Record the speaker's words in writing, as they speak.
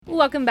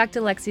Welcome back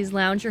to Lexi's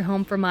Lounge, your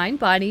home for mind,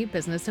 body,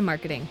 business, and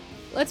marketing.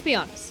 Let's be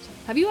honest.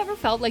 Have you ever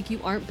felt like you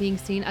aren't being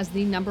seen as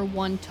the number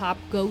one top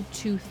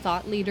go-to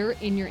thought leader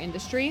in your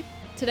industry?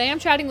 Today I'm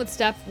chatting with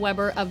Steph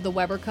Weber of The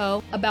Weber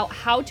Co. about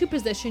how to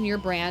position your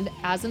brand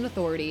as an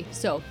authority.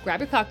 So grab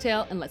your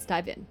cocktail and let's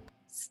dive in.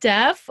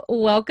 Steph,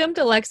 welcome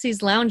to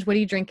Lexi's Lounge. What are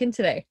you drinking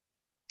today?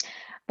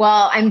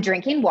 Well, I'm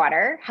drinking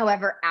water.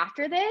 However,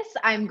 after this,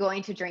 I'm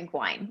going to drink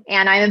wine.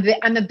 And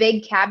I'm a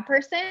big cab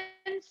person,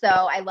 so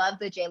I love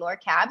the J-Lore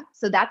cab.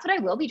 So that's what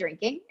I will be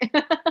drinking.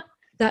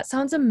 That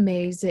sounds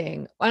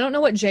amazing. I don't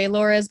know what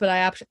J-Lore is,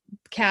 but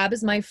cab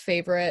is my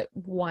favorite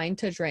wine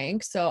to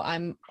drink, so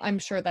I'm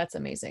sure that's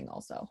amazing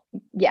also.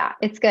 Yeah,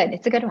 it's good.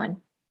 It's a good one.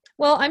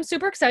 Well, I'm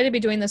super excited to be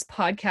doing this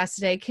podcast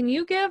today. Can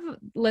you give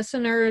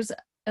listeners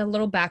a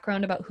little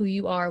background about who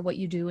you are, what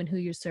you do, and who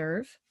you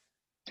serve?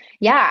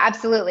 Yeah,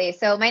 absolutely.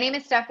 So my name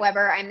is Steph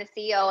Weber. I'm the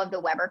CEO of the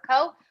Weber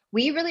Co.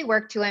 We really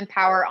work to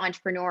empower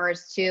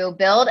entrepreneurs to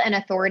build an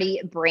authority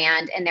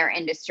brand in their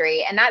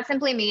industry. And that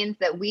simply means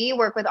that we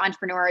work with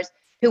entrepreneurs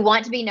who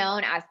want to be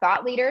known as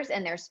thought leaders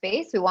in their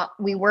space.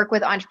 We work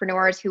with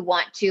entrepreneurs who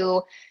want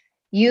to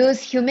use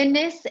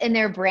humanness in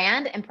their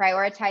brand and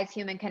prioritize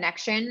human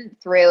connection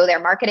through their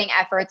marketing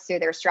efforts, through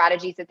their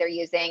strategies that they're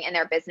using in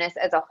their business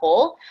as a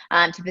whole,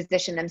 to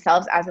position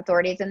themselves as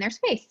authorities in their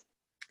space.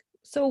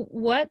 So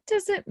what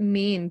does it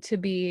mean to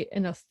be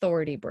an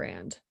authority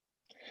brand?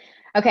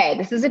 Okay,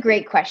 this is a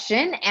great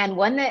question, and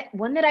one that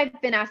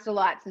I've been asked a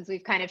lot since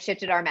we've kind of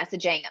shifted our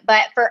messaging.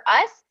 But for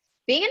us,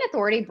 being an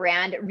authority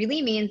brand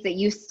really means that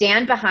you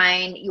stand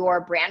behind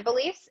your brand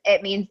beliefs.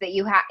 It means that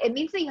you have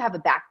a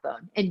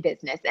backbone in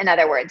business, in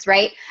other words,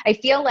 right? I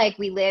feel like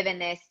we live in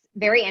this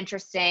very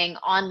interesting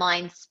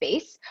online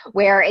space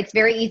where it's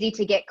very easy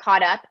to get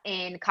caught up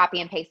in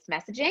copy and paste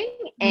messaging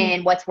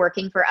and what's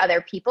working for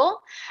other people.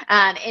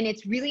 And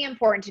it's really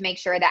important to make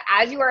sure that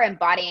as you are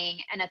embodying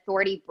an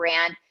authority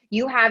brand,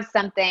 you have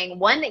something,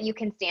 one, that you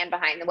can stand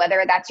behind,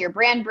 whether that's your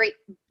brand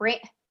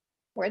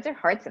words are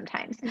hard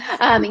sometimes.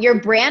 Your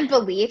brand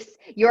beliefs,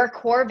 your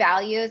core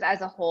values as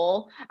a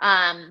whole,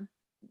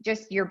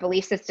 just your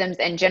belief systems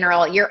in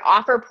general, your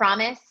offer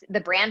promise, the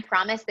brand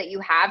promise that you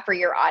have for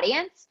your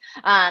audience,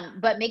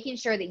 but making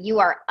sure that you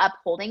are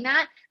upholding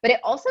that. But it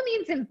also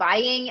means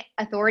embodying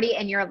authority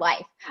in your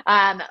life.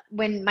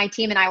 When my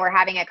team and I were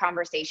having a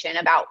conversation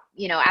about,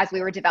 as we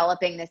were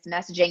developing this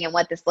messaging and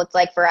what this looked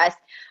like for us,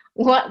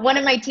 one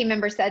of my team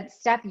members said,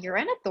 Steph, you're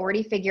an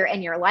authority figure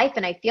in your life.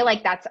 And I feel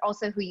like that's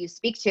also who you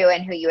speak to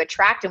and who you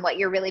attract and what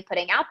you're really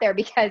putting out there,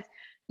 because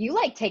you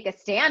take a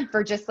stand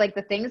for just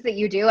the things that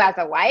you do as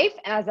a wife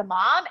and as a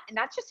mom. And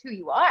that's just who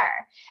you are.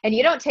 And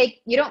you don't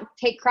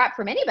take crap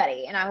from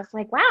anybody. And I was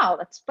like, wow,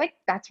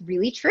 that's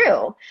really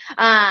true.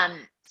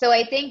 So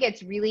I think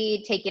it's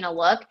really taking a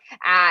look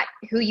at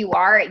who you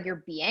are at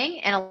your being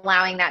and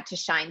allowing that to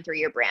shine through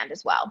your brand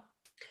as well.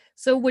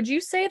 So would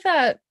you say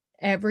that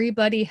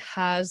everybody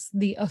has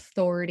the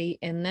authority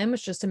in them?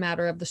 It's just a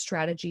matter of the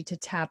strategy to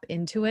tap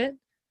into it?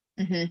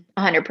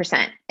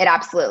 100%. It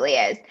absolutely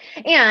is.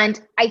 And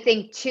I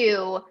think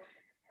too,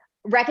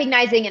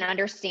 recognizing and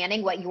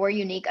understanding what your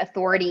unique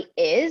authority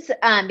is,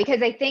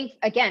 because I think,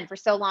 again, for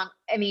so long,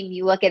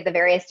 you look at the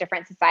various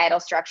different societal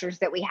structures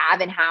that we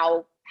have and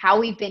how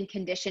we've been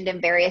conditioned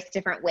in various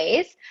different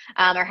ways,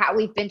 or how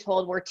we've been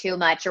told we're too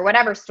much, or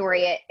whatever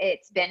story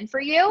it's been for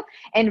you,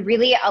 and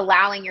really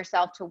allowing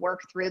yourself to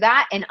work through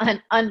that and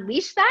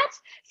unleash that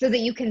so that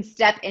you can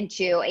step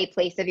into a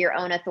place of your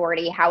own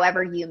authority,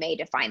 however you may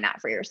define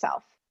that for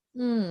yourself.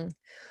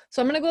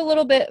 So I'm going to go a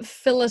little bit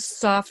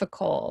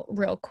philosophical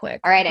real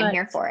quick. All right, I'm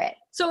here for it.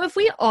 So if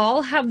we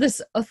all have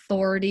this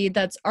authority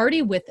that's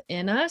already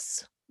within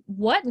us,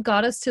 what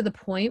got us to the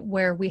point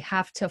where we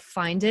have to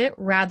find it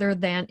rather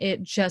than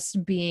it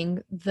just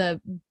being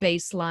the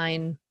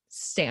baseline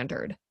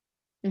standard?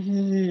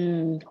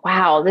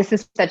 Wow, this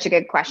is such a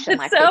good question,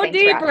 Lexi. It's so Thanks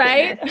deep, for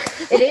right?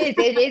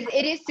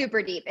 It is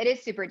super deep. It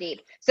is super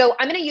deep. So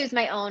I'm going to use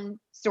my own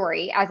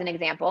story as an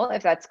example,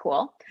 if that's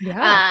cool.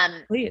 Yeah,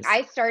 please.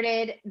 I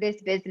started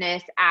this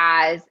business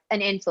as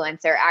an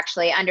influencer,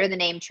 actually, under the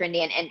name Trendy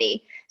and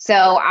Indie.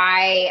 So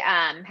I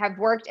have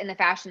worked in the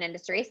fashion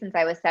industry since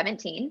I was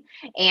 17.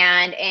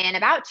 And in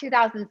about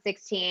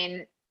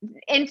 2016,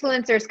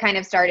 influencers kind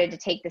of started to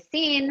take the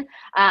scene,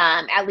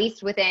 at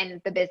least within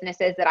the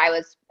businesses that I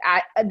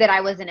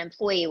was an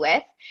employee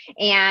with.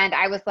 And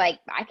I was like,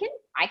 I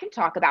can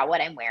talk about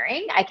what I'm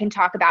wearing. I can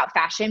talk about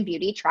fashion,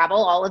 beauty, travel,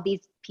 all of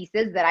these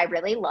pieces that I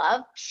really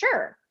love.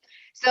 Sure.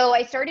 So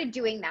I started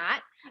doing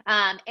that.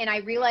 And I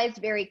realized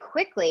very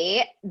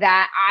quickly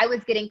that I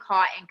was getting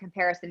caught in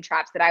comparison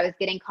traps, that I was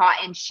getting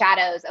caught in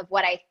shadows of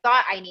what I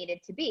thought I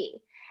needed to be.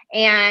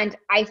 And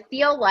I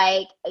feel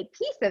like a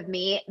piece of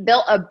me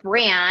built a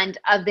brand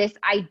of this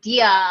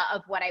idea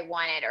of what I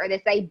wanted, or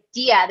this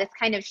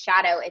kind of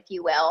shadow, if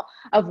you will,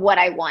 of what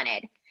I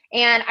wanted.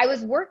 And I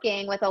was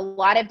working with a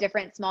lot of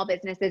different small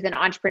businesses and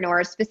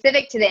entrepreneurs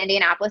specific to the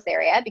Indianapolis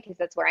area, because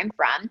that's where I'm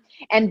from.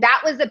 And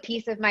that was a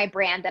piece of my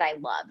brand that I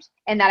loved.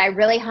 and that I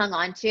really hung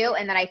on to,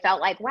 and that I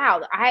felt like,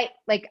 wow,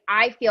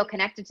 I feel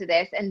connected to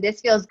this, and this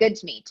feels good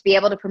to me to be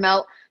able to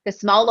promote the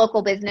small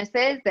local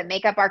businesses that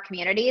make up our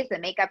communities,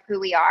 that make up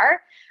who we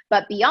are.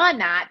 But beyond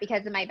that,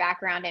 because of my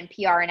background in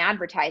PR and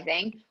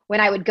advertising,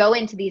 when I would go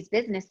into these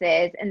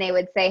businesses and they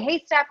would say,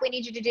 hey, Steph, we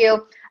need you to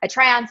do a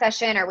try-on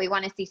session, or we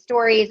want to see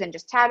stories and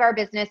just tag our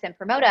business and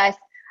promote us,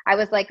 I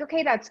was like,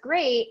 okay, that's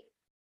great.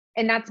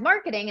 And that's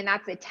marketing and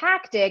that's a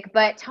tactic,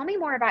 but tell me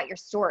more about your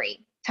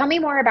story. Tell me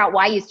more about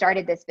why you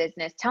started this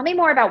business. Tell me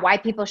more about why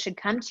people should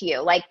come to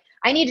you. Like,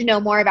 I need to know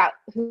more about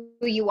who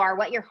you are,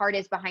 what your heart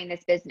is behind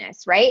this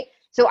business, right?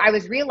 So I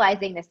was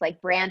realizing this like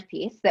brand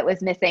piece that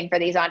was missing for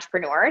these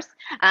entrepreneurs.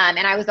 And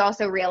I was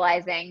also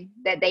realizing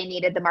that they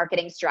needed the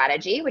marketing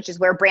strategy, which is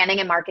where branding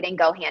and marketing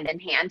go hand in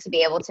hand to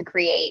be able to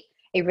create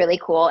a really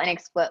cool and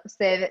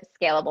explosive,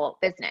 scalable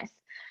business.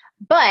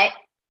 But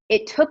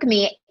it took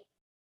me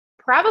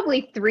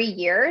probably 3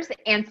 years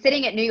and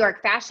sitting at New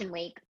York Fashion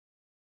Week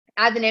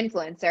as an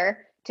influencer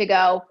to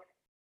go,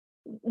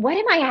 what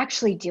am I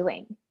actually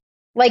doing?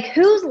 Like,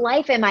 whose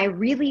life am I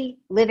really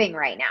living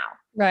right now?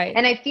 Right.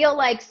 And I feel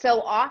like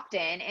so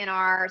often in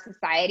our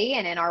society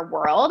and in our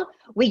world,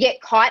 we get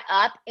caught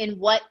up in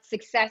what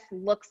success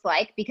looks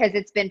like because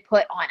it's been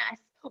put on us,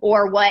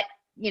 or what,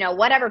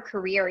 whatever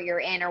career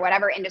you're in or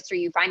whatever industry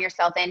you find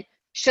yourself in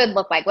should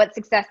look like, what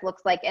success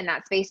looks like in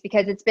that space,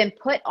 because it's been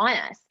put on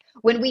us.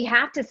 When we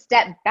have to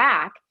step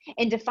back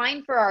and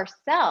define for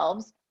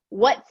ourselves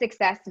what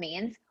success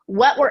means,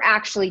 what we're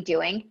actually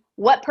doing,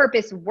 what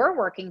purpose we're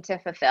working to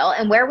fulfill,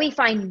 and where we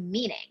find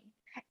meaning.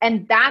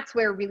 And that's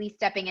where really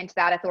stepping into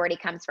that authority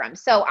comes from.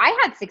 So I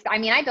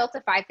built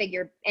a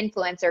 5-figure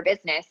influencer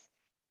business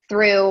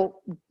through,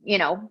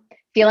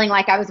 feeling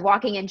like I was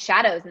walking in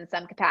shadows in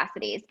some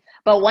capacities.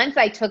 But once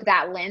I took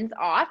that lens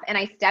off and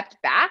I stepped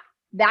back,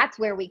 that's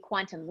where we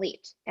quantum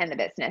leaped in the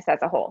business as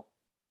a whole.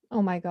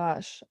 Oh my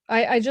gosh.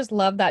 I just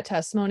love that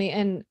testimony.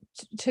 And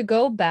to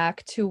go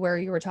back to where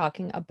you were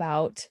talking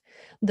about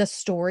the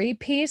story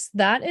piece,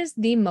 that is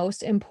the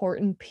most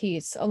important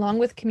piece, along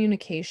with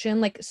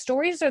communication. Like,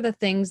 stories are the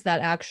things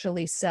that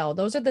actually sell.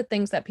 Those are the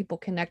things that people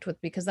connect with,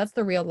 because that's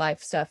the real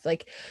life stuff.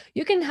 Like,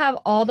 you can have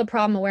all the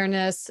problem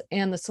awareness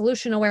and the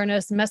solution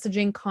awareness,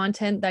 messaging,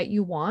 content that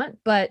you want,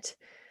 but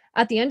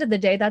at the end of the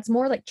day, that's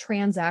more like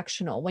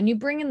transactional. When you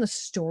bring in the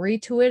story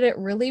to it, it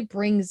really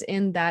brings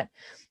in that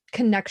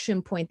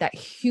connection point, that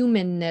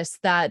humanness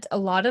that a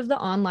lot of the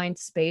online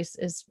space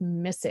is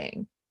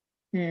missing.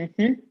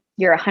 Mm-hmm.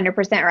 You're 100%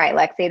 right,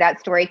 Lexi. That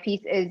story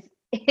piece is,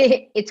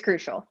 it's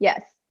crucial.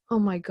 Yes. Oh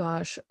my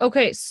gosh.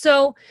 Okay.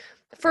 So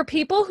for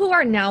people who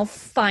are now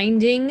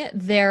finding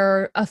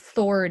their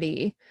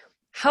authority,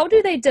 how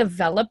do they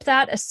develop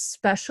that,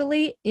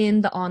 especially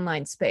in the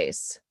online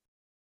space?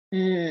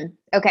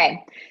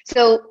 Okay.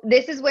 So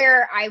this is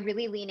where I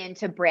really lean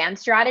into brand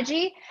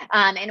strategy.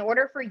 In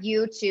order for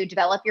you to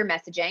develop your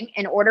messaging,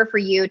 in order for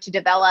you to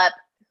develop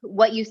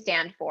what you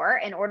stand for,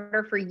 in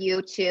order for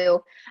you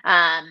to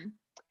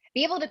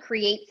be able to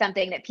create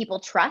something that people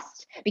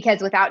trust,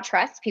 because without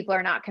trust, people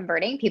are not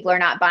converting. People are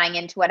not buying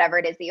into whatever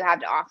it is that you have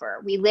to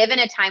offer. We live in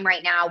a time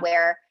right now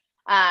where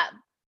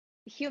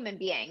human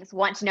beings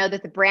want to know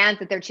that the brands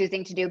that they're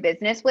choosing to do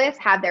business with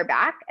have their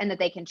back and that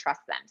they can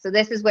trust them. So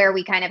this is where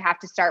we kind of have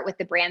to start with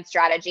the brand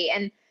strategy.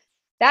 And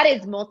that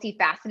is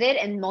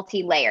multifaceted and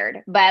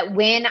multi-layered. But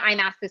when I'm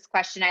asked this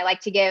question, I like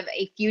to give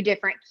a few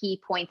different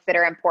key points that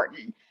are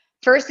important.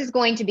 First is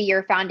going to be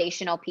your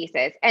foundational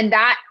pieces. And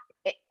that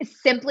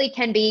simply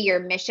can be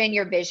your mission,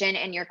 your vision,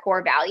 and your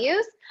core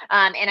values.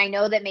 And I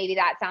know that maybe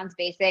that sounds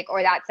basic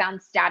or that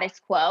sounds status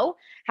quo.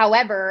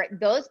 However,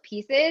 those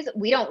pieces,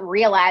 we don't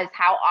realize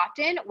how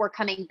often we're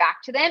coming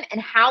back to them and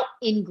how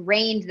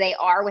ingrained they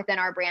are within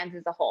our brands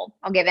as a whole.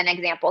 I'll give an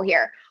example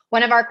here.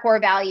 One of our core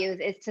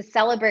values is to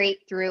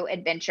celebrate through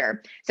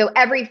adventure. So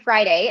every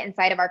Friday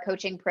inside of our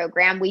coaching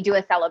program, we do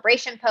a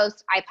celebration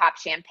post. I pop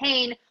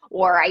champagne,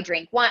 or I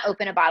drink one,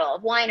 open a bottle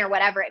of wine, or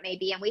whatever it may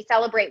be. And we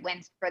celebrate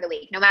wins for the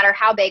week, no matter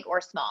how big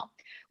or small.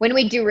 When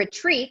we do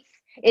retreats,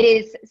 it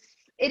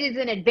is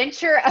an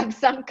adventure of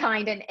some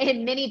kind, and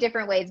in many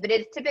different ways, but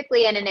it's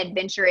typically in an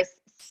adventurous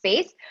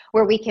space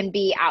where we can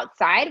be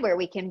outside, where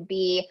we can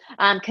be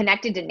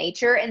connected to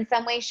nature in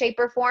some way, shape,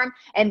 or form.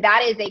 And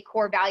that is a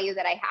core value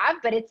that I have,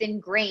 but it's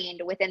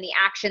ingrained within the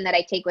action that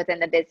I take within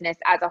the business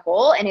as a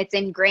whole. And it's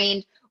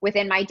ingrained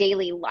within my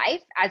daily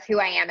life as who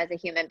I am as a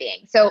human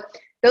being. So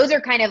those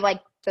are kind of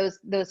like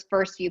those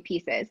first few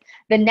pieces.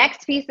 The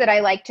next piece that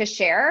I like to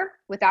share,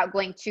 without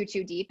going too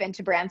deep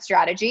into brand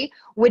strategy,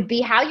 would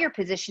be how you're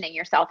positioning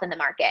yourself in the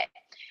market.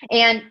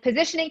 And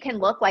positioning can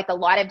look like a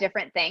lot of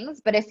different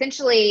things, but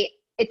essentially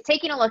it's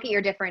taking a look at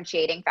your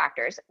differentiating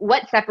factors.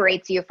 What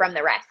separates you from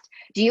the rest?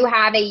 Do you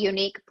have a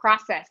unique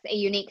process, a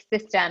unique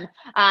system,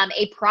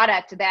 a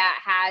product that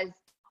has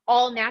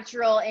all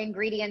natural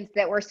ingredients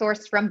that were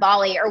sourced from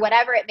Bali, or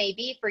whatever it may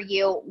be for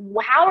you?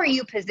 How are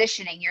you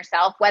positioning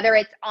yourself? Whether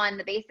it's on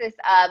the basis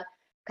of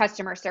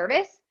customer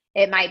service,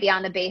 it might be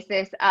on the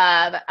basis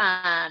of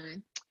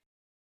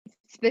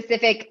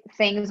specific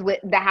things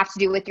that have to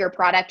do with your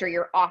product or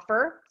your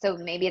offer. So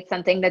maybe it's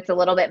something that's a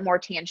little bit more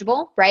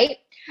tangible, right?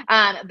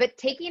 But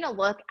taking a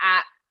look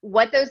at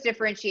what those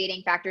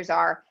differentiating factors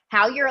are,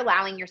 how you're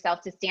allowing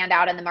yourself to stand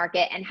out in the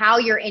market, and how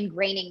you're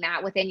ingraining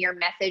that within your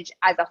message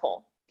as a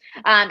whole.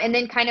 And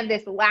then kind of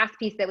this last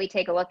piece that we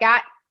take a look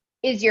at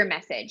is your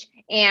message,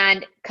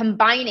 and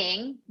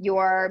combining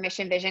your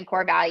mission, vision,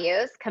 core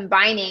values,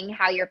 combining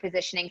how you're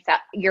positioning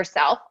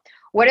yourself.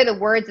 What are the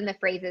words and the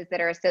phrases that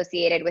are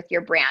associated with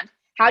your brand?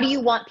 How do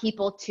you want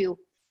people to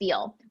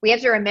feel? We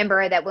have to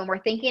remember that when we're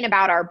thinking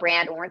about our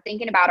brand, when we're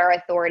thinking about our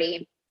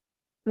authority,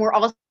 we're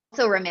also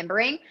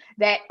remembering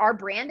that our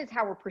brand is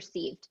how we're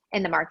perceived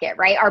in the market,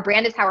 right? Our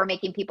brand is how we're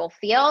making people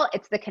feel.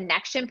 It's the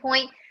connection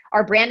point.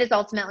 Our brand is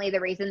ultimately the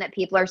reason that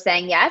people are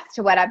saying yes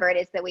to whatever it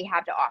is that we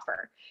have to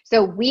offer.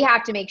 So we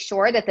have to make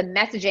sure that the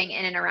messaging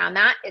in and around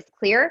that is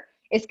clear,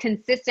 is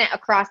consistent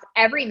across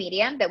every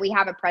medium that we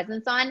have a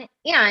presence on.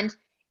 And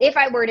if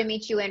I were to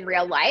meet you in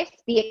real life,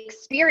 the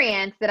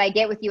experience that I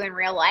get with you in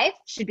real life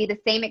should be the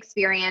same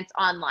experience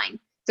online.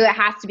 So it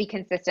has to be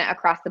consistent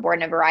across the board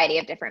in a variety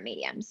of different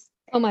mediums.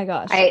 Oh my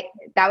gosh.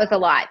 That was a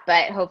lot,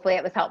 but hopefully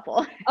it was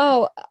helpful.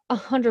 Oh,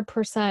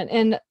 100%.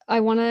 And I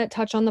want to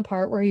touch on the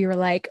part where you're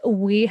like,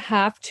 we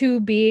have to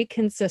be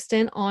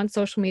consistent on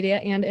social media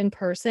and in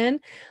person.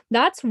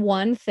 That's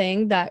one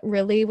thing that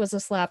really was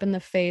a slap in the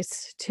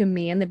face to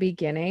me in the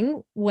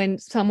beginning when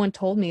someone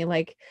told me,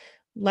 like,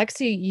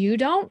 Lexi, you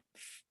don't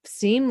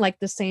seem like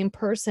the same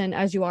person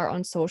as you are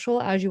on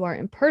social as you are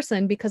in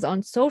person, because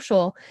on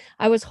social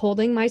I was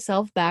holding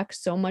myself back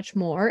so much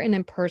more, and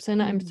in person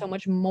I'm so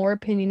much more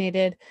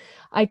opinionated.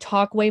 I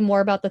talk way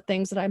more about the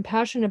things that I'm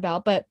passionate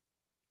about, but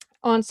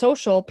on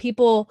social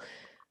people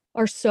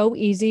are so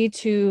easy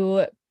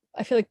to,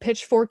 I feel like,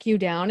 pitchfork you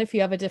down if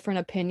you have a different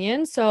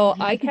opinion. So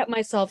I kept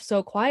myself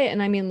so quiet.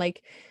 And I mean,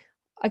 like,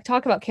 I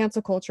talk about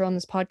cancel culture on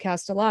this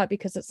podcast a lot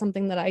because it's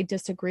something that I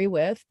disagree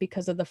with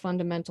because of the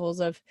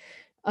fundamentals of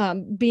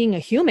being a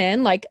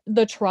human, like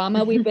the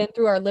trauma we've been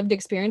through, our lived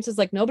experiences.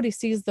 Like, nobody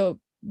sees the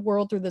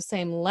world through the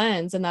same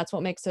lens, and that's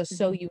what makes us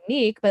so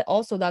unique. But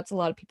also that's a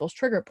lot of people's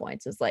trigger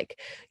points, is like,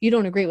 you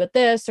don't agree with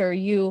this, or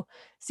you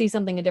see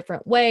something a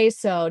different way,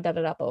 so da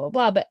da da blah blah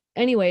blah. But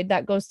anyway,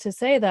 that goes to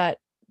say that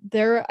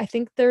I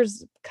think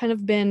there's kind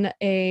of been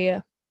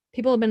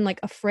people have been like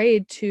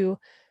afraid to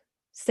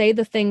say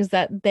the things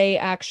that they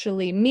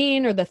actually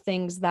mean, or the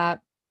things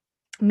that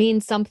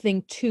mean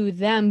something to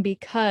them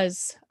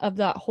because of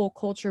that whole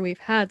culture we've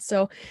had.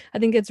 So I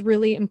think it's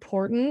really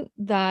important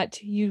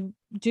that you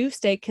do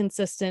stay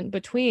consistent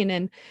between.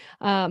 And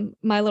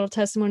my little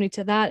testimony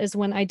to that is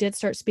when I did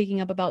start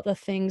speaking up about the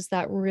things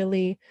that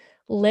really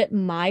lit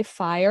my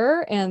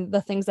fire and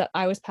the things that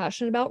I was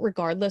passionate about,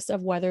 regardless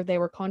of whether they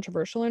were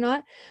controversial or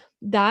not.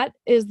 That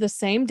is the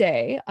same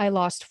day I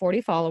lost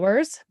 40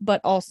 followers,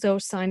 but also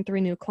signed 3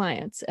 new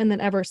clients. And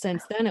then ever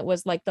since then, it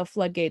was like the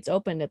floodgates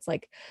opened. It's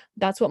like,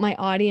 that's what my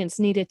audience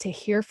needed to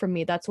hear from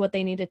me. That's what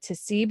they needed to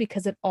see,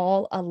 because it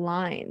all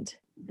aligned.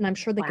 And I'm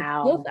sure they could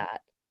feel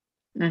that.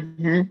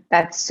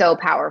 That's so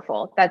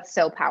powerful. That's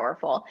so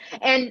powerful.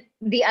 And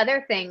the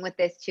other thing with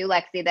this too,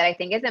 Lexi, that I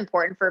think is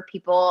important for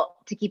people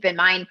to keep in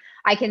mind,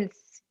 I can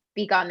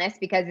speak on this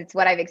because it's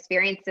what I've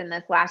experienced in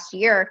this last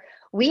year.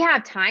 We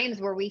have times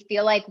where we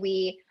feel like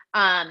we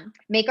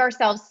make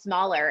ourselves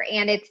smaller,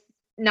 and it's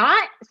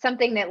not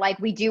something that like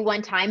we do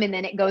one time and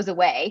then it goes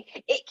away.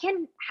 It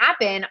can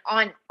happen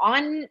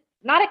on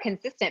not a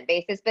consistent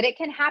basis, but it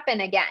can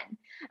happen again.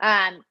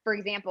 For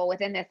example,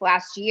 within this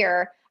last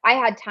year, I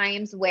had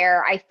times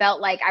where I felt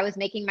like I was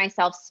making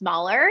myself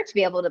smaller to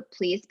be able to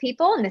please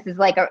people. And this is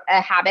like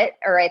a habit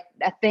or a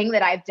thing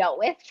that I've dealt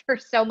with for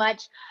so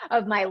much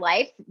of my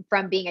life,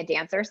 from being a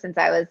dancer since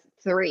I was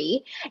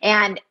 3.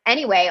 And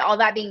anyway, all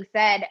that being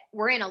said,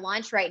 we're in a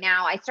launch right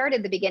now. I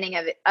started the beginning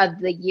of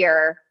the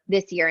year,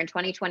 this year in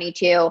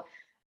 2022,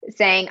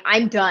 saying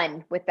I'm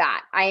done with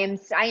that. I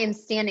am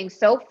standing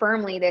so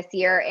firmly this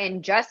year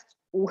in just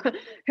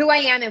who I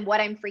am and what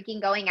I'm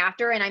freaking going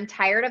after. And I'm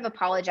tired of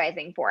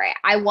apologizing for it.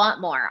 I want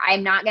more.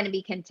 I'm not going to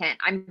be content.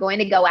 I'm going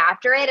to go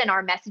after it. And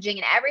our messaging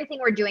and everything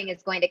we're doing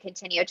is going to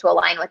continue to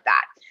align with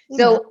that.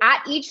 So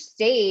at each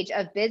stage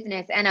of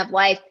business and of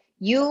life,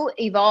 you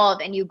evolve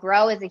and you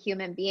grow as a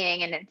human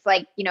being. And it's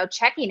like,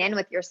 checking in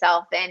with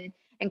yourself and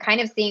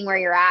kind of seeing where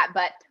you're at.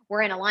 But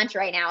we're in a launch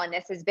right now, and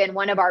this has been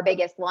one of our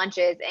biggest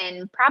launches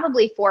in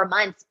probably 4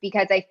 months,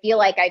 because I feel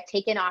like I've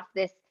taken off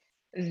this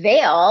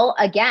veil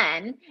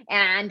again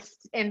and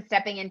am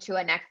stepping into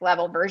a next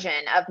level version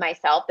of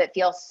myself that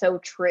feels so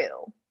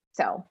true.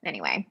 So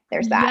anyway,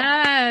 there's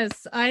that.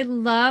 Yes, I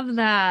love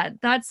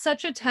that. That's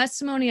such a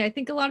testimony. I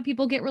think a lot of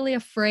people get really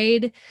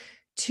afraid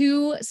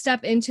to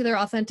step into their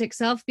authentic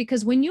self,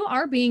 because when you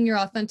are being your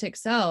authentic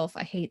self,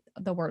 I hate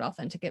the word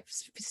authentic. It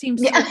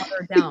seems so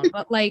watered down,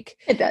 but like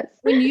it does.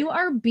 When you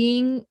are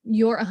being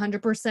your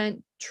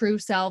 100% true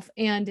self,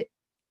 and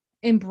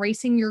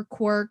embracing your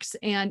quirks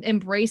and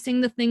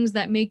embracing the things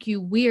that make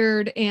you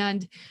weird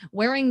and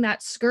wearing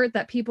that skirt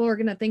that people are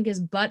going to think is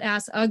butt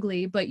ass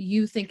ugly, but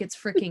you think it's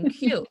freaking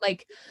cute.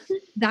 Like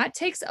that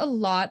takes a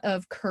lot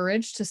of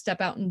courage to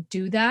step out and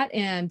do that.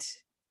 And,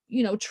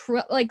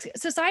 like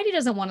society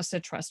doesn't want us to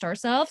trust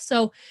ourselves.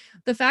 So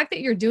the fact that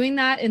you're doing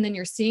that and then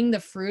you're seeing the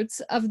fruits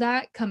of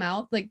that come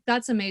out, like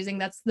that's amazing.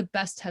 That's the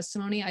best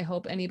testimony I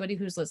hope anybody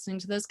who's listening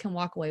to this can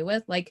walk away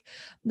with. Like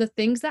the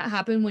things that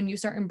happen when you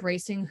start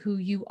embracing who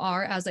you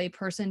are as a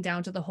person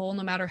down to the whole,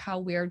 no matter how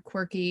weird,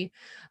 quirky,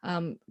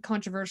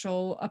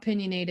 controversial,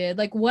 opinionated,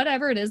 like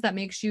whatever it is that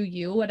makes you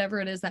you, whatever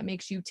it is that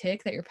makes you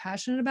tick, that you're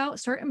passionate about,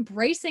 start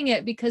embracing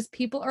it because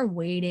people are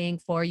waiting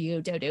for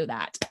you to do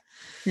that.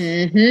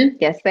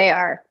 Yes, they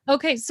are.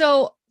 Okay,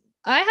 so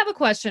I have a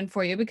question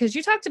for you because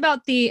you talked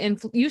about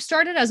you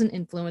started as an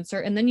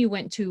influencer and then you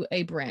went to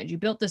a brand. You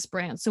built this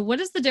brand. So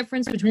what is the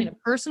difference between a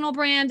personal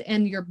brand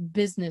and your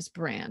business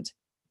brand?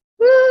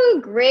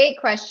 Woo, great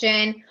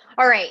question.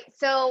 All right.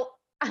 So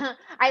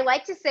I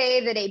like to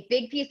say that a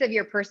big piece of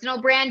your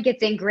personal brand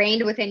gets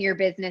ingrained within your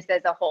business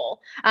as a whole.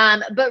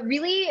 But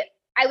really,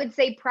 I would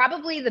say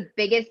probably the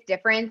biggest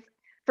difference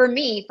for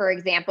me, for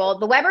example,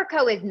 the Weber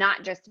Co. is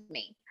not just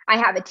me. I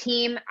have a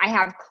team, I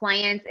have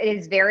clients. It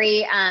is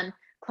very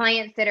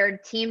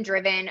client-centered,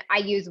 team-driven. I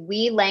use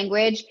we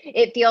language.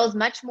 It feels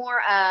much more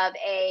of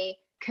a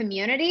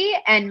community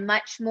and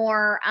much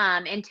more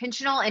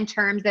intentional in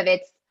terms of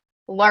its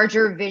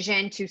larger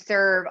vision to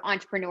serve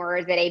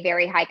entrepreneurs at a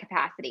very high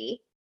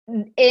capacity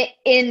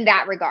in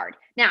that regard.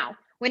 Now,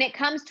 when it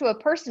comes to a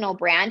personal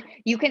brand,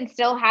 you can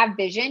still have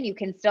vision, you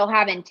can still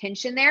have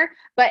intention there,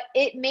 but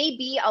it may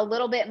be a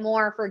little bit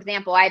more. For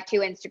example, I have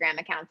 2 Instagram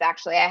accounts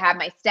actually. I have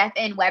my Steph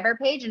and Weber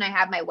page and I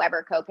have my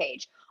Weber Co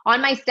page.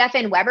 On my Steph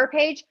and Weber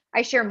page,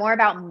 I share more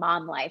about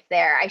mom life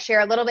there. I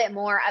share a little bit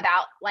more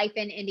about life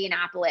in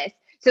Indianapolis.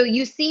 So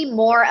you see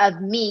more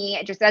of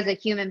me just as a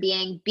human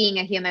being, being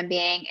a human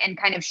being and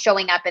kind of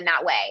showing up in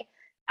that way.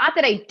 Not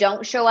that I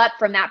don't show up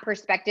from that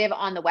perspective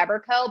on the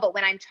Weber Co, but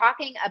when I'm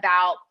talking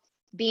about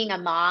being a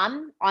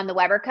mom on the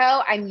Weber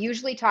Co, I'm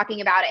usually talking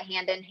about it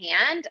hand in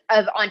hand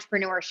of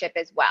entrepreneurship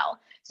as well.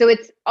 So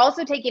it's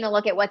also taking a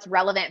look at what's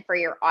relevant for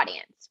your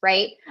audience,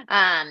 right?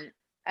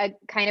 A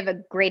kind of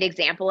a great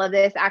example of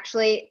this,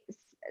 actually,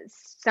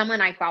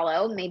 someone I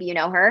follow, maybe you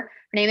know her.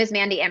 Her name is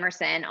Mandy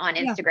Emerson on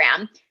Instagram.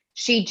 Yeah.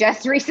 She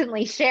just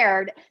recently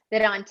shared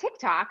that on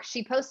TikTok,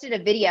 she posted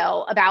a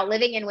video about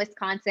living in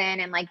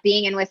Wisconsin and like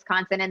being in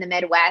Wisconsin in the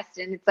Midwest.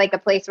 And it's like a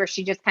place where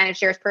she just kind of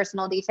shares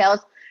personal details.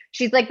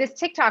 She's like, this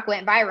TikTok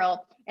went viral.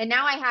 And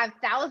now I have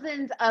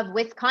thousands of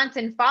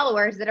Wisconsin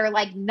followers that are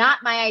like not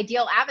my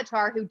ideal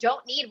avatar, who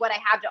don't need what I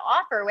have to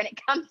offer when it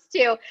comes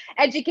to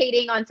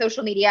educating on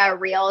social media,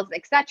 reels,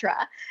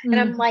 etc. And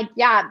I'm like,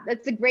 yeah,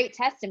 that's a great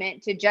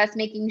testament to just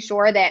making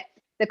sure that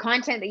the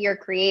content that you're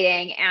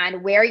creating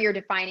and where you're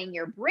defining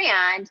your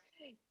brand,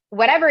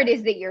 whatever it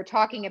is that you're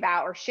talking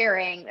about or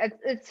sharing,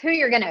 it's who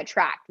you're going to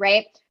attract,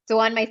 right? So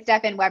on my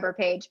Steph and Weber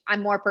page,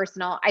 I'm more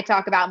personal. I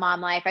talk about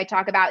mom life. I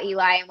talk about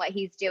Eli and what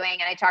he's doing,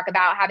 and I talk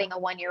about having a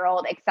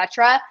 1-year-old,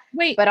 etc.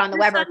 Wait, but on the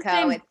Weber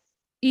Co, it's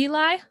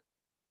Eli.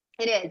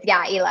 It is,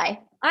 yeah, Eli.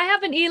 I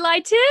have an Eli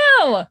too.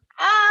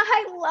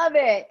 I love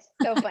it.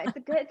 So fun.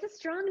 It's a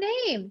strong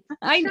name.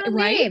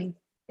 Name.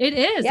 It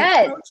is.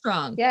 Yes. It's so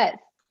strong. Yes.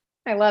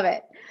 I love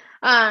it.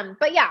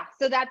 But yeah,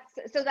 so that's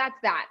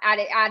that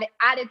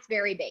at its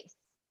very base.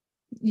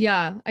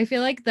 Yeah, I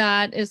feel like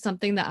that is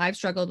something that I've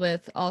struggled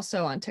with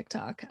also on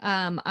TikTok.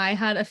 I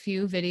had a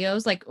few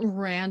videos, like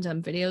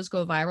random videos,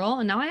 go viral,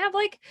 and now I have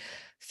like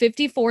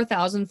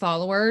 54,000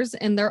 followers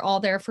and they're all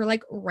there for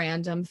like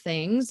random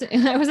things.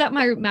 And I was at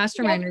my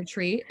mastermind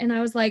retreat and I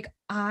was like,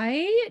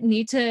 I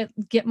need to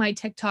get my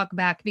TikTok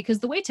back, because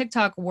the way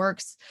TikTok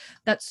works,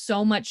 that's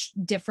so much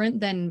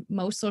different than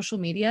most social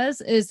medias,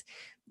 is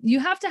you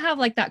have to have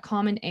like that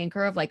common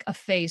anchor of like a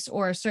face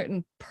or a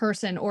certain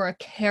person or a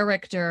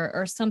character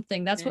or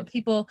something. That's what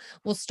people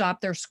will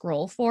stop their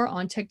scroll for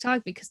on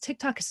TikTok, because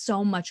TikTok is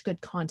so much good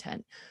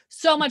content,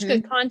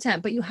 good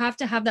content, but you have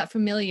to have that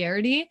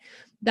familiarity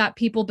that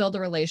people build a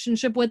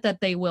relationship with, that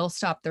they will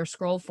stop their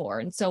scroll for.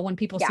 And so when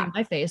people see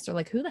my face, they're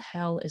like, who the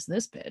hell is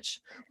this bitch?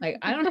 Like,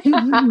 I don't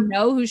even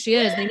know who she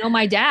is. They know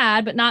my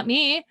dad, but not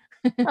me.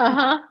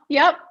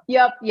 Yep.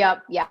 Yeah.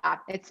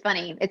 It's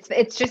funny.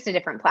 It's just a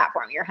different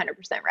platform. You're 100%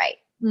 right.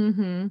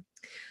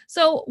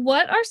 So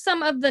what are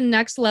some of the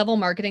next level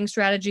marketing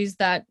strategies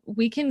that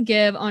we can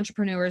give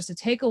entrepreneurs to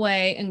take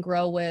away and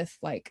grow with,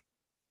 like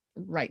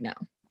right now?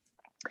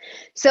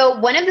 So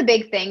one of the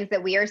big things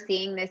that we are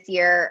seeing this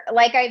year,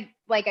 like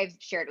I've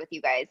shared with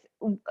you guys,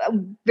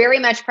 very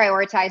much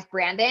prioritize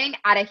branding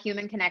at a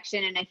human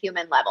connection and a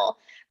human level.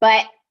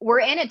 But we're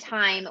in a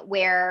time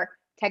where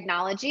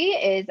technology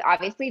is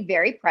obviously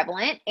very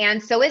prevalent,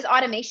 and so is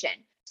automation.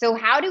 So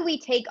how do we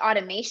take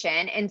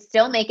automation and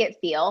still make it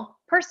feel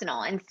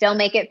personal and still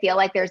make it feel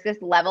like there's this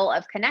level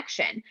of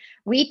connection?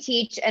 We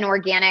teach an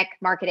organic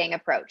marketing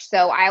approach.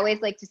 So I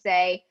always like to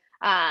say,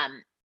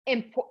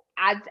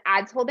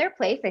 ads hold their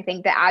place. I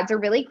think the ads are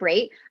really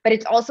great, but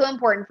it's also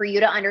important for you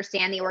to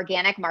understand the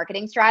organic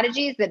marketing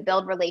strategies that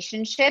build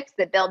relationships,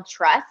 that build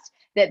trust,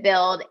 that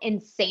build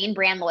insane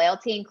brand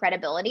loyalty and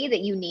credibility that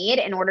you need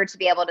in order to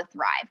be able to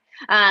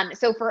thrive.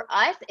 So for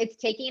us, it's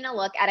taking a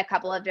look at a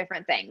couple of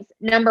different things.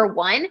 Number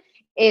one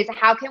is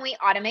how can we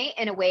automate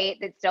in a way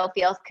that still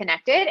feels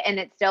connected and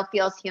that still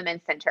feels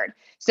human centered?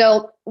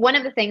 So one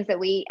of the things that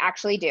we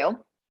actually do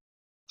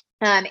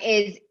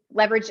is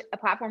leverage a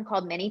platform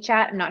called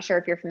ManyChat. I'm not sure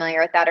if you're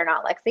familiar with that or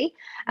not, Lexi,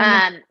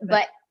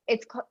 but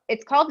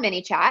it's called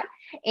ManyChat.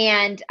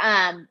 And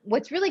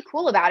what's really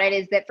cool about it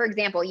is that, for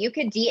example, you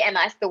could DM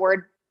us the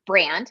word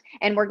brand,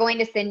 and we're going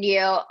to send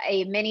you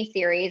a mini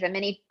series, a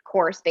mini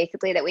course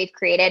basically that we've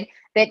created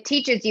that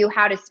teaches you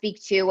how to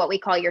speak to what we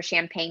call your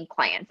champagne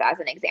clients, as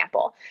an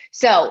example.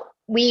 So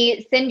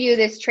we send you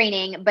this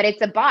training, but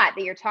it's a bot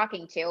that you're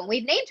talking to, and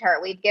we've named her.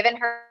 We've given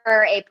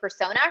her a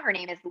persona. Her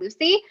name is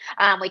Lucy.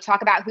 We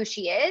talk about who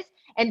she is.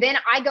 And then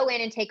I go in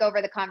and take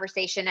over the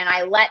conversation, and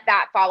I let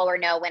that follower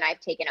know when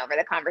I've taken over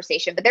the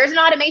conversation. But there's an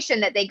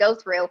automation that they go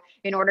through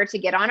in order to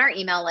get on our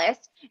email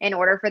list, in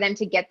order for them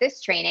to get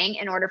this training,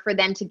 in order for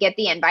them to get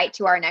the invite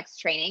to our next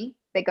training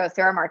that goes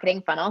through our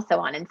marketing funnel, so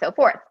on and so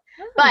forth.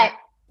 But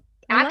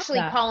actually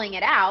calling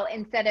it out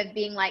instead of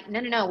being like,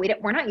 no,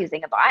 we're not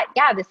using a bot.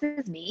 Yeah, this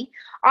is me.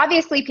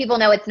 Obviously, people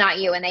know it's not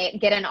you, and they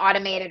get an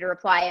automated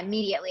reply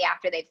immediately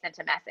after they've sent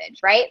a message,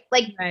 right?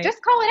 Like,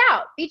 just call it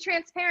out. Be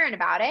transparent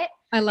about it.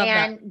 I love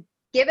and that.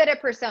 Give it a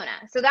persona.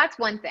 So that's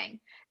one thing.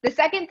 The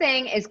second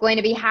thing is going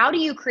to be, how do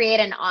you create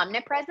an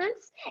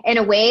omnipresence in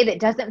a way that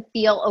doesn't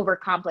feel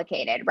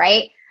overcomplicated,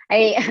 right?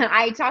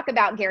 I talk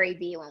about Gary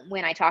Vee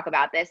when I talk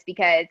about this,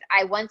 because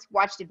I once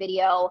watched a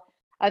video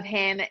of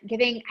him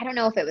giving, I don't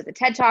know if it was a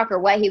TED Talk or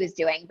what he was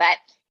doing, but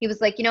he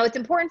was like, it's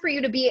important for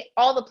you to be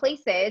all the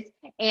places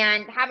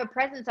and have a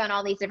presence on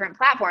all these different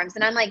platforms.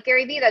 And I'm like,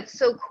 Gary Vee, that's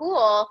so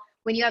cool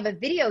when you have a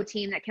video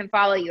team that can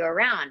follow you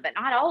around, but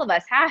not all of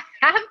us have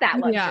that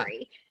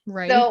luxury. Yeah,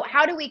 right. So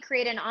how do we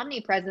create an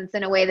omnipresence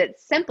in a way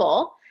that's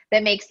simple,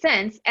 that makes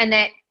sense, and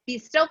that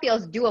still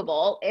feels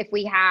doable if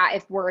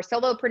we're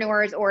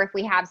solopreneurs or if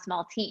we have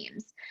small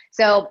teams?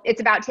 So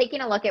it's about taking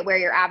a look at where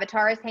your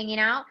avatar is hanging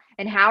out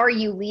and how are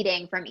you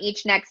leading from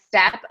each next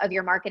step of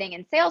your marketing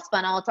and sales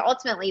funnel to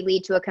ultimately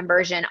lead to a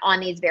conversion on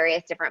these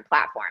various different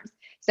platforms.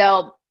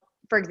 So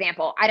for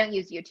example, I don't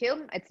use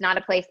YouTube. It's not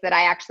a place that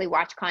I actually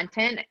watch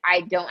content.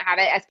 I don't have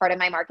it as part of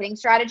my marketing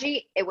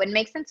strategy. It wouldn't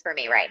make sense for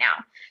me right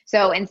now.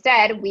 So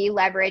instead, we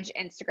leverage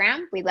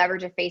Instagram, we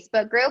leverage a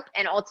Facebook group,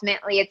 and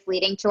ultimately it's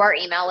leading to our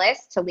email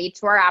list, to lead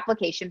to our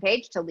application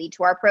page, to lead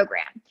to our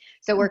program.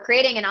 So we're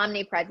creating an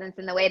omnipresence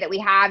in the way that we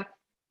have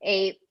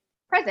a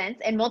presence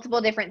in multiple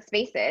different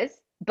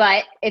spaces,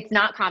 but it's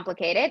not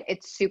complicated.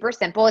 It's super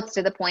simple. It's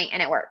to the point,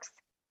 and it works.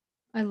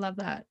 I love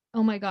that.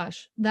 Oh my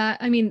gosh.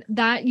 That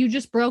you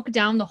just broke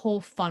down the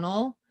whole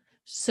funnel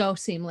so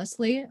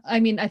seamlessly. I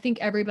mean, I think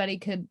everybody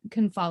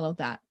can follow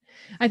that.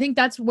 I think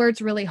that's where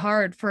it's really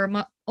hard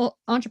for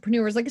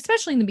entrepreneurs, like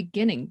especially in the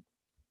beginning.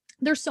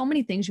 There's so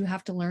many things you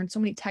have to learn,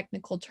 so many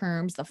technical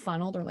terms, the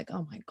funnel, they're like,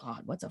 oh my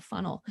God, what's a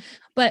funnel?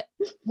 But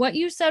what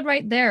you said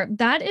right there,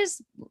 that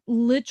is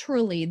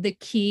literally the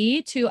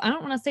key to, I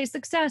don't want to say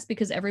success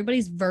because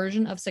everybody's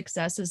version of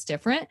success is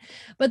different,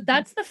 but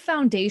that's the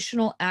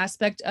foundational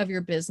aspect of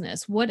your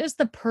business. What is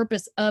the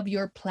purpose of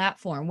your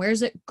platform?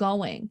 Where's it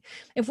going?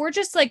 If we're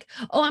just like,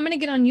 oh, I'm going to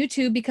get on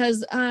YouTube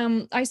because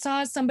I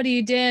saw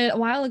somebody did a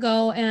while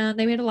ago and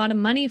they made a lot of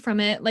money from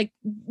it. Like,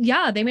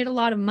 yeah, they made a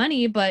lot of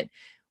money, but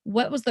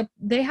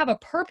they have a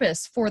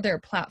purpose for their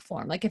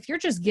platform. Like if you're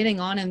just getting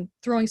on and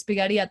throwing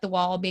spaghetti at the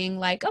wall, being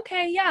like,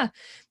 okay, yeah,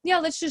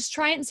 let's just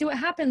try it and see what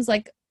happens.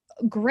 Like,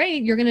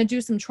 great. You're going to do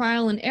some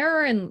trial and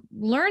error and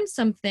learn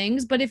some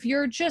things. But if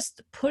you're just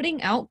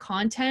putting out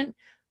content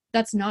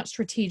that's not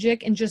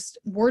strategic and just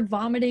word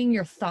vomiting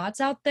your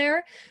thoughts out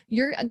there,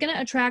 you're going to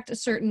attract a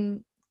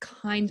certain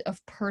kind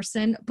of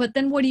person. But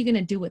then what are you going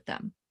to do with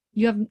them?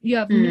 You have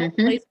no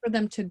place for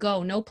them to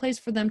go, no place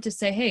for them to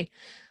say, hey,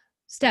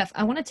 Steph,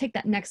 I want to take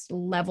that next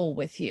level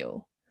with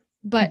you,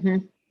 but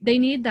they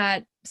need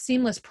that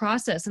seamless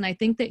process. And I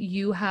think that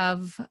you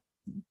have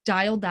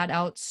dialed that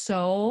out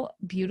so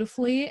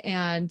beautifully,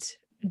 and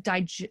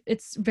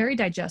it's very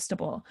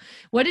digestible.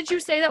 What did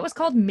you say that was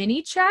called?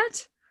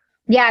 ManyChat?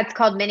 Yeah, it's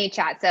called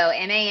ManyChat. So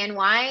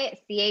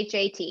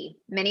ManyChat,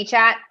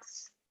 ManyChat.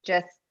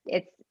 Just,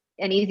 it's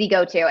an easy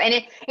go-to.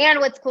 And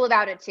what's cool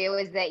about it too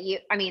is that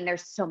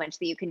there's so much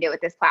that you can do with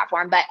this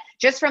platform, but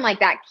just from like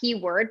that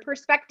keyword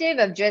perspective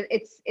of just,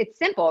 it's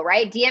simple,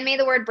 right? DM me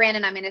the word brand,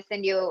 and I'm going to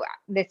send you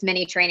this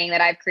mini training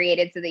that I've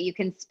created so that you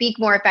can speak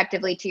more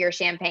effectively to your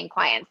champagne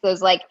clients.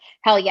 Those like,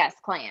 hell yes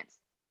clients.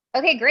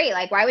 Okay, great.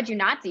 Like, why would you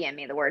not DM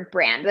me the word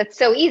brand? That's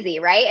so easy,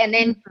 right? And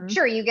then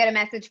sure, you get a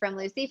message from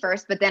Lucy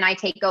first, but then I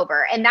take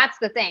over. And that's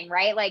the thing,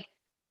 right? Like,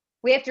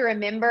 we have to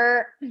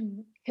remember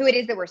who it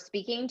is that we're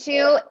speaking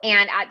to.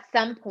 And at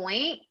some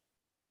point,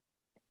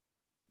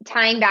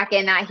 tying back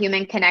in that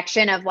human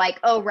connection of like,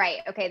 oh, right,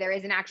 okay, there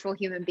is an actual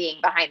human being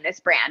behind this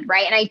brand,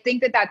 right? And I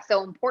think that that's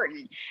so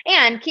important.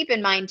 And keep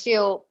in mind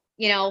too,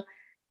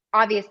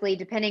 obviously,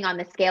 depending on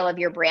the scale of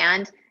your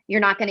brand, you're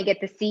not going to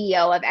get the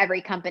CEO of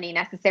every company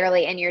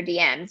necessarily in your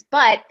DMs.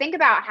 But think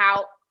about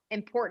how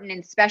important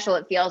and special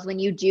it feels when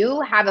you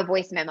do have a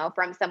voice memo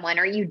from someone,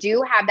 or you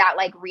do have that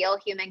like real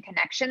human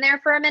connection there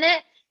for a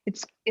minute.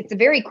 It's a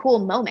very cool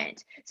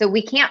moment. So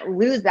we can't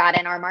lose that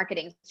in our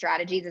marketing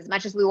strategies as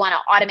much as we want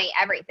to automate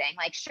everything.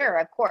 Like, sure,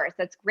 of course,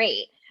 that's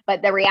great.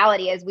 But the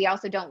reality is we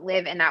also don't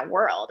live in that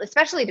world,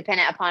 especially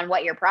dependent upon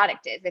what your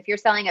product is. If you're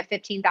selling a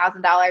 $15,000,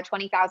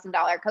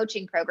 $20,000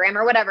 coaching program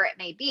or whatever it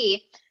may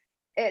be,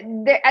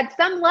 at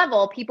some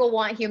level, people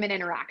want human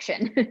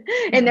interaction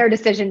in their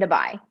decision to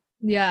buy.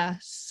 Yeah,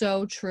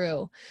 so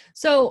true.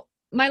 So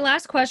my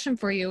last question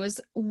for you is,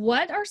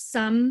 what are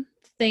some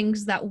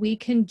things that we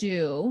can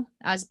do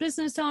as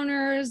business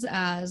owners,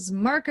 as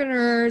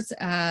marketers,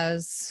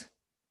 as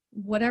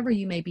whatever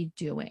you may be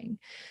doing?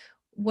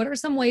 What are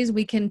some ways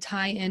we can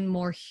tie in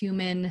more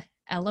human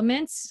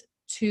elements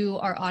to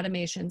our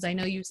automations? I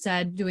know you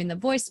said doing the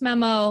voice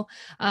memo.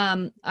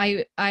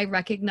 I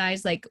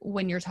recognize, like,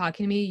 when you're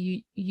talking to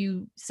me,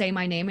 you say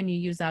my name and you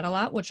use that a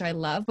lot, which I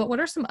love. But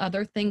what are some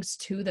other things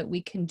too that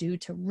we can do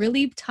to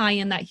really tie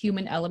in that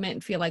human element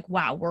and feel like,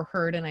 wow, we're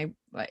heard, and I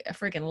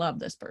freaking love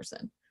this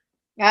person?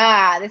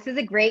 This is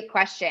a great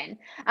question.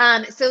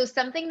 So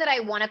something that I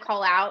want to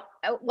call out,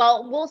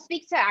 well, we'll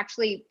speak to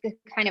actually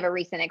kind of a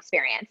recent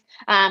experience.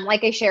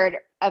 Like I shared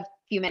a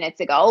few minutes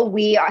ago,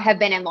 we have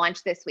been in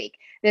launch this week.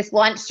 This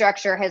launch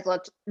structure has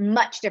looked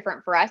much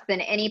different for us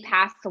than any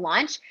past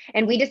launch.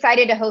 And we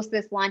decided to host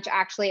this launch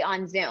actually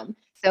on Zoom.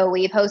 So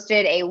we've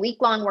hosted a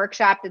week-long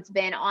workshop that's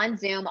been on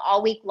Zoom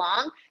all week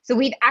long. So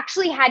we've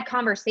actually had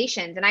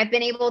conversations, and I've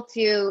been able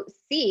to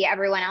see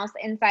everyone else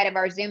inside of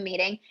our Zoom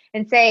meeting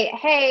and say,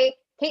 hey,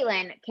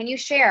 Caitlin, can you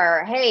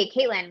share? Hey,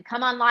 Caitlin,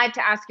 come on live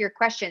to ask your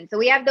question. So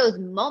we have those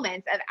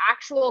moments of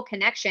actual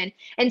connection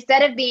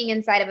instead of being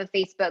inside of a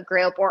Facebook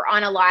group or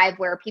on a live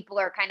where people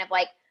are kind of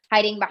like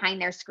hiding behind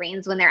their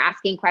screens when they're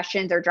asking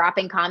questions or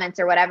dropping comments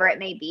or whatever it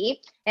may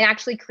be, and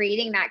actually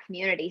creating that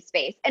community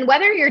space. And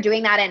whether you're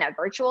doing that in a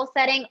virtual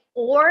setting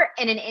or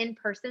in an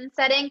in-person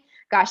setting,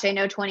 gosh, I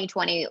know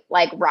 2020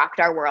 like rocked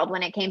our world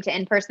when it came to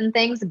in-person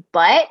things,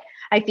 but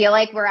I feel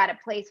like we're at a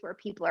place where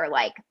people are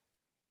like,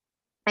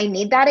 I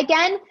need that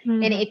again.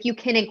 Mm-hmm. And if you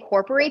can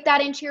incorporate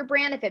that into your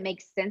brand, if it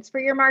makes sense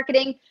for your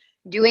marketing,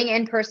 doing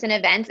in-person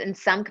events in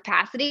some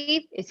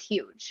capacity is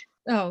huge.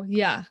 Oh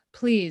yeah,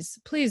 please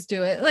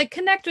do it. Like,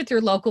 connect with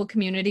your local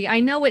community. I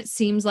know it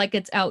seems like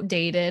it's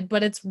outdated,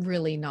 but it's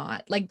really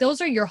not. Like,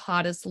 those are your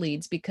hottest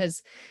leads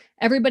because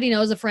everybody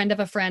knows a friend of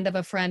a friend of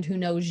a friend who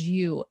knows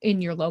you in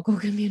your local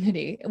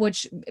community,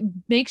 which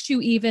makes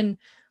you even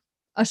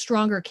a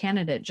stronger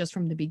candidate just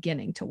from the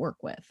beginning to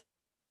work with.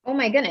 Oh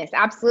my goodness,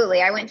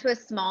 absolutely. I went to a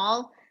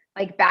small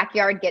like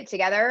backyard get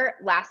together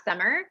last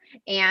summer,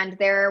 and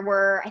there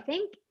were, I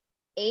think,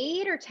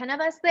 8 or 10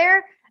 of us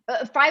there.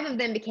 5 of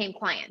them became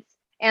clients.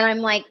 And I'm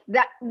like,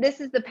 this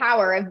is the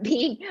power of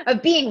being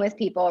with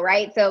people,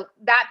 right? So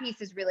that piece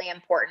is really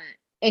important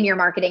in your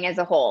marketing as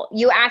a whole.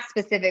 You asked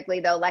specifically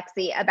though,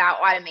 Lexi, about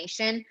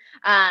automation.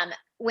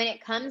 When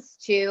it comes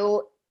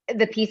to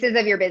the pieces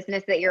of your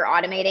business that you're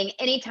automating,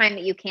 anytime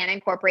that you can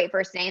incorporate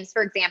first names.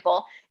 For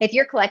example, if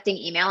you're collecting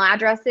email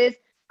addresses,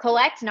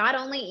 collect not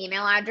only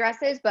email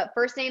addresses, but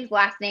first names,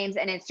 last names,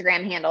 and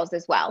Instagram handles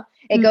as well.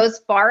 It goes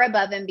far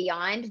above and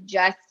beyond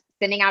just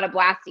sending out a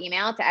blast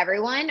email to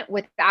everyone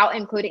without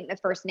including the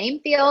first name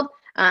field,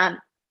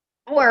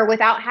 or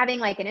without having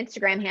like an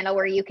Instagram handle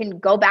where you can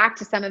go back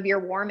to some of your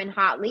warm and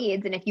hot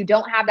leads. And if you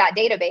don't have that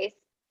database,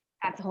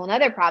 that's a whole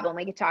nother problem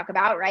we could talk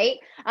about, right?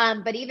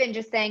 But even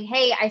just saying,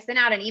 hey, I sent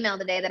out an email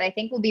today that I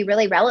think will be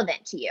really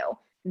relevant to you.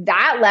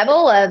 That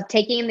level of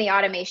taking the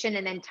automation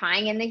and then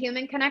tying in the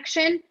human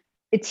connection,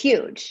 it's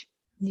huge.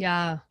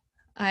 Yeah,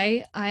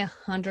 I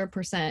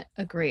 100%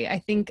 agree. I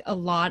think a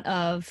lot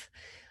of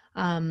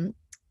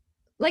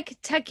like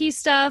techie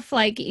stuff,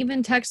 like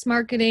even text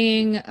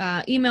marketing,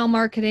 email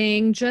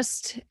marketing,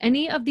 just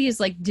any of these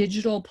like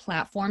digital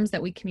platforms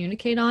that we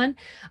communicate on,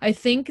 I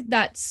think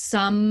that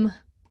some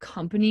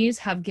companies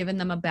have given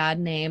them a bad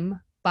name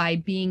by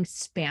being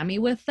spammy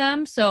with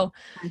them. So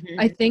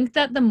I think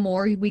that the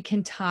more we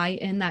can tie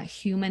in that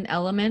human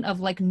element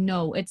of like,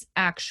 no, it's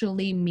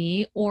actually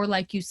me, or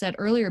like you said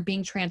earlier,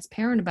 being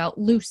transparent about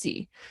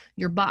Lucy,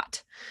 your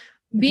bot,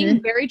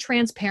 being very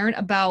transparent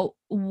about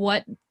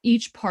what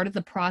each part of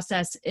the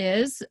process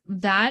is,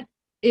 that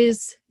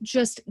is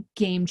just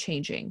game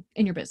changing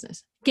in your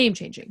business. Game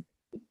changing.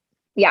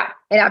 Yeah,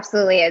 it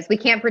absolutely is. We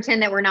can't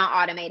pretend that we're not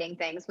automating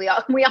things. We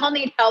all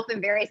need help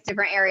in various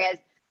different areas.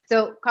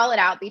 So call it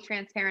out, be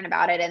transparent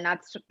about it. And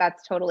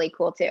that's totally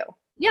cool too.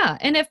 Yeah.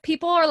 And if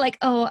people are like,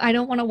 oh, I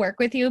don't want to work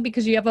with you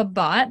because you have a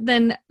bot,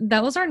 then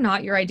those are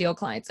not your ideal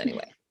clients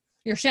anyway.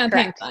 Your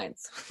champagne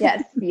clients.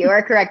 Yes, you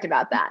are correct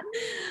about that.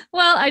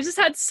 Well, I just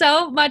had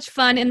so much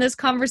fun in this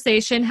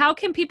conversation. How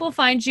can people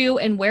find you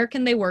and where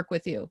can they work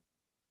with you?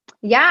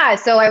 Yeah,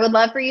 so I would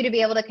love for you to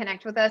be able to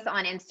connect with us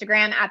on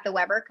Instagram at the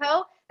Weber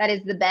Co. That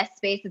is the best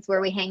space. It's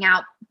where we hang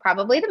out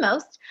probably the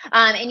most.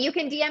 And you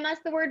can DM us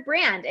the word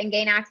brand and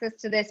gain access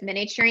to this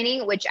mini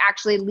training, which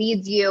actually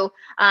leads you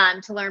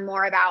to learn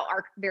more about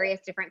our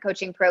various different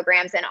coaching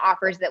programs and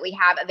offers that we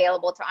have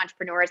available to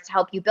entrepreneurs to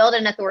help you build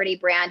an authority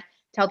brand,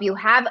 to help you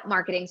have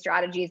marketing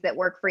strategies that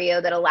work for you,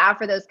 that allow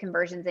for those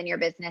conversions in your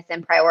business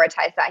and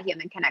prioritize that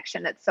human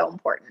connection that's so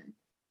important.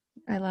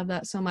 I love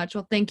that so much.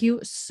 Well, thank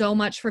you so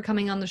much for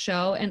coming on the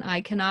show, and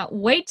I cannot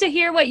wait to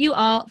hear what you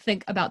all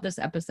think about this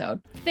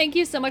episode. Thank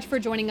you so much for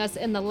joining us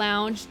in the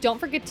lounge. Don't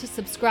forget to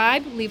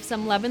subscribe, leave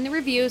some love in the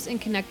reviews,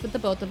 and connect with the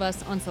both of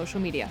us on social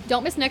media.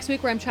 Don't miss next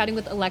week where I'm chatting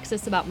with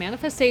Alexis about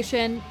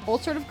manifestation,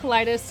 ulcerative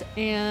colitis,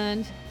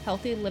 and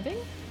healthy living.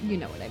 You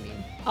know what I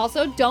mean.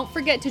 Also, don't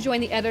forget to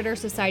join the Editor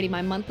Society,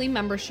 my monthly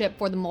membership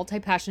for the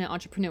multi-passionate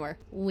entrepreneur.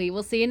 We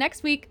will see you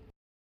next week.